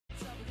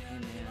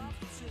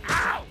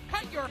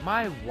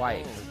My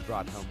wife has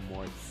brought home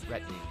more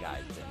threatening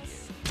guys than you.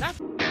 That's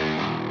what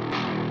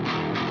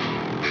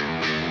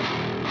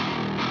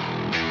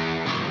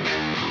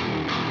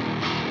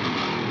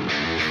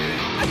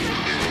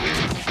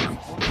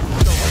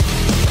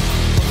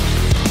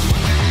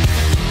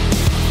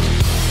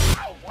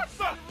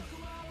the?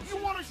 You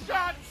want a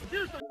shot?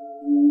 Here's the...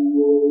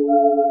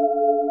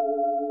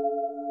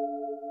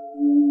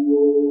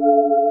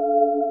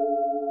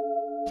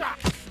 shot.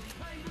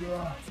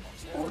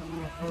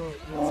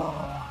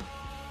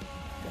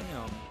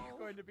 damn. It's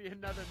going to be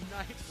another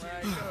night where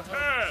I go home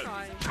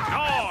 10,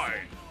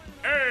 crying.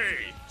 9,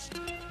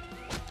 8.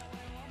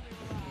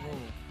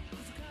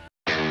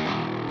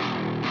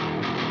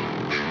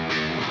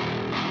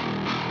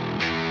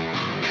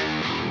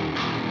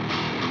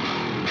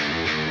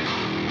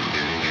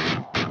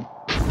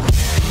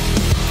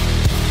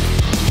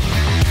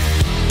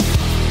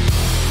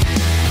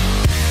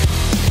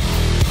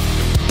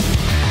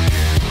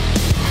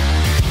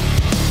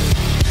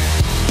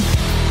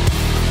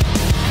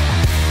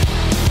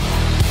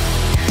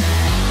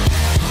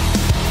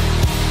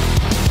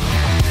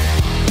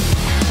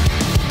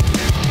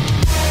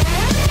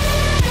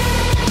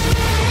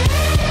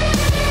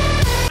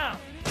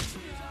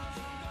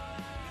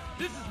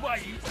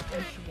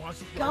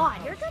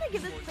 God, you're gonna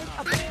give this place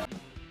a...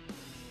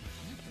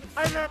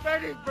 I'm not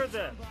ready for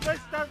this. This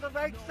doesn't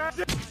make sense.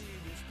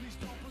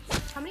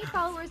 How many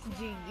followers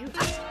do you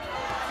have?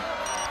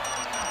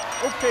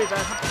 Okay,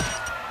 then.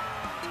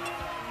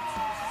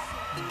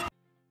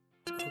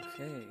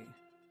 Okay.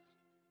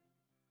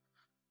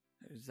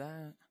 Is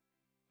that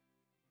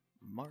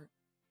Mark?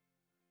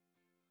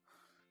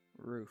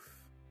 Roof.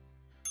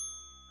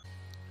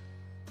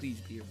 Please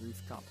be a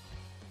rooftop.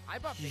 I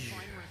bought Bitcoin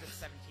when it was at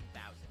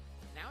 17,000.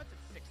 Now it's at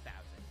 6,000.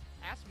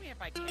 Ask me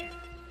if I can.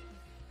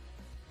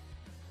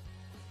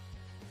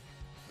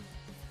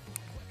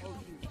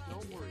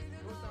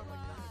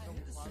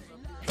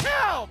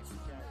 Help!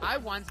 I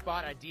once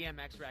bought a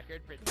DMX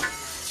record for $3 million.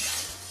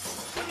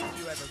 What did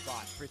you ever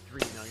bought for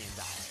 $3 million?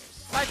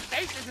 My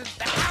face is in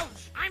the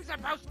ouch! I'm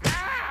supposed to...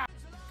 Ah!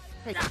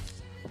 Hey,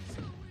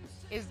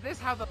 is this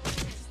how the...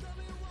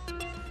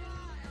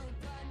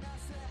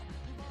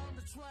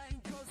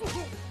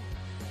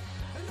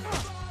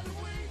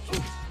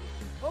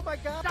 Oh my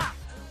god! Stop!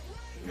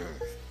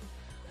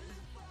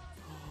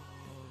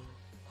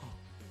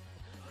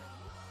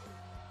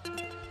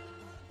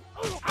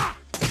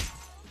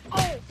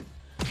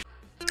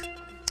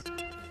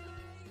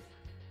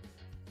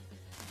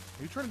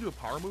 Are you trying to do a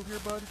power move here,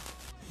 bud?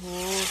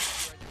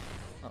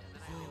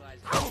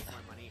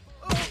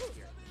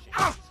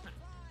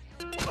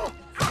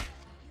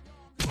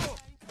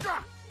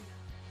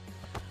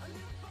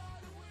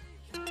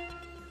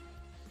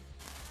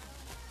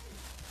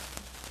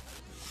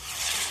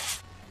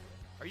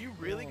 Are you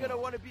really gonna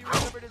want to be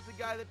remembered as the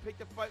guy that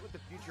picked a fight with the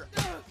future?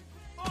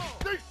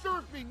 They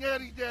served me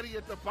natty daddy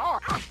at the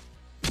bar.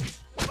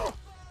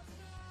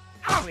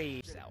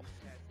 Please. Self.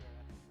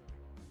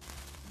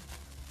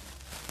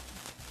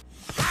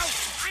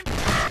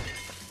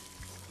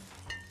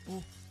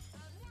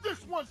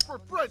 This one's for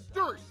Fred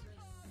Durst.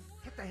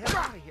 Get the hell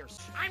out of here.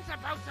 I'm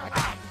supposed to win.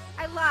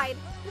 I lied.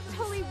 This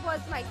totally was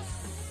my...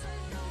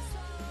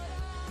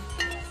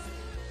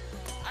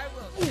 I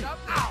will shove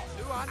out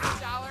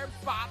 $200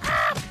 bop.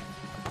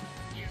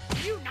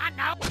 You not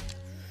know?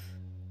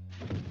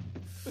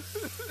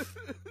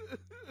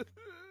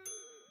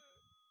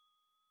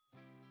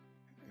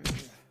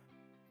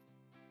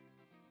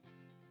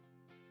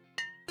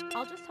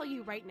 I'll just tell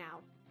you right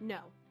now, no,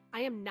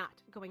 I am not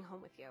going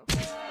home with you.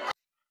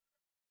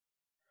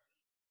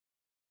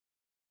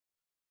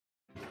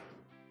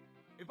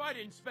 If I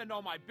didn't spend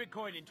all my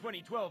Bitcoin in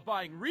 2012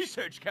 buying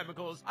research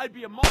chemicals, I'd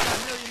be a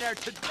multi-millionaire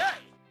today.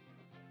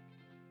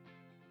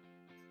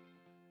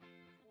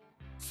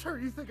 Sir,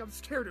 you think I'm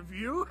scared of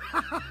you?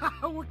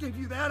 What gave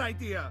you that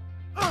idea?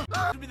 Man,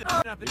 I can't wait to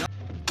get that.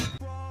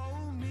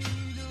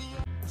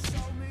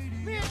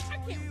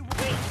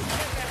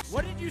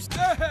 What did you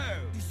say?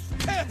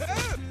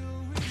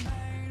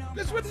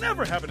 This would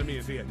never happen to me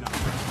in Vietnam.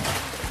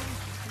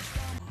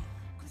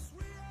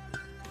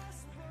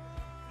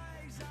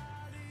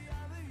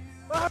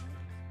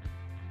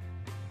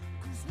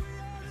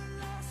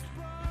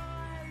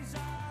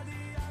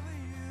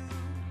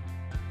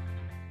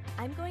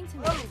 I'm going to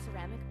make a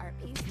ceramic art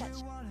piece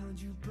that's...